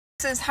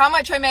This is how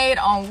much I made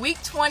on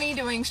week 20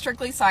 doing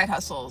strictly side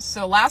hustles.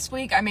 So last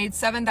week I made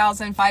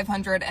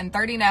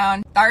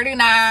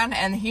 $7,539,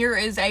 and here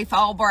is a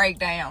full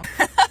breakdown.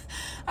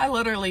 I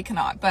literally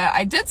cannot, but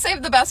I did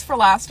save the best for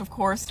last, of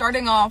course.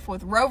 Starting off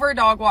with Rover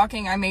dog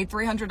walking, I made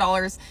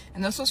 $300,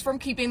 and this was from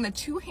keeping the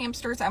 2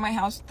 hamsters at my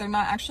house. They're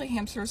not actually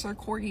hamsters, they're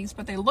corgis,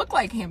 but they look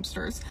like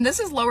hamsters. And this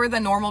is lower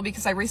than normal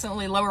because I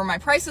recently lowered my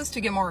prices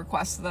to get more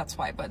requests, so that's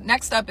why. But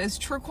next up is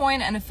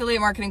TrueCoin, an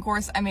affiliate marketing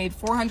course. I made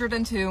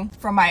 $402.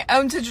 From my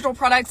own digital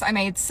products, I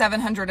made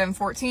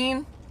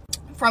 $714.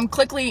 From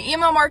Clickly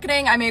email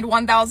marketing, I made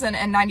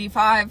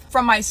 $1,095.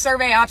 From my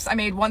survey apps, I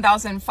made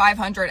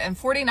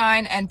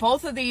 $1,549, and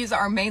both of these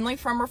are mainly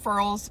from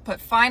referrals.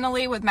 But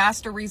finally, with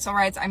master resale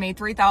rights, I made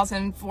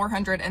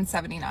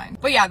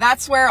 $3,479. But yeah,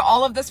 that's where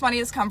all of this money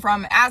has come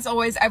from. As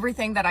always,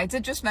 everything that I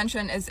did just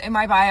mention is in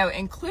my bio,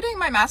 including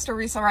my master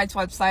resale rights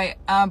website.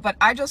 But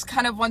I just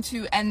kind of want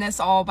to end this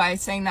all by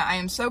saying that I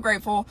am so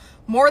grateful,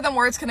 more than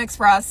words can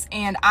express,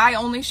 and I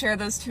only share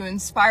this to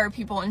inspire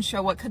people and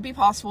show what could be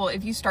possible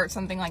if you start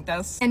something like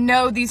this. And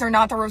no, these are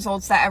not the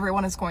results that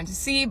everyone is going to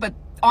see, but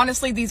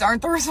honestly, these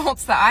aren't the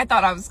results that I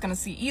thought I was going to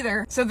see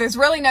either. So there's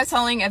really no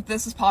telling if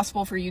this is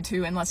possible for you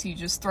too, unless you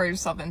just throw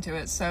yourself into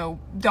it. So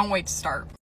don't wait to start.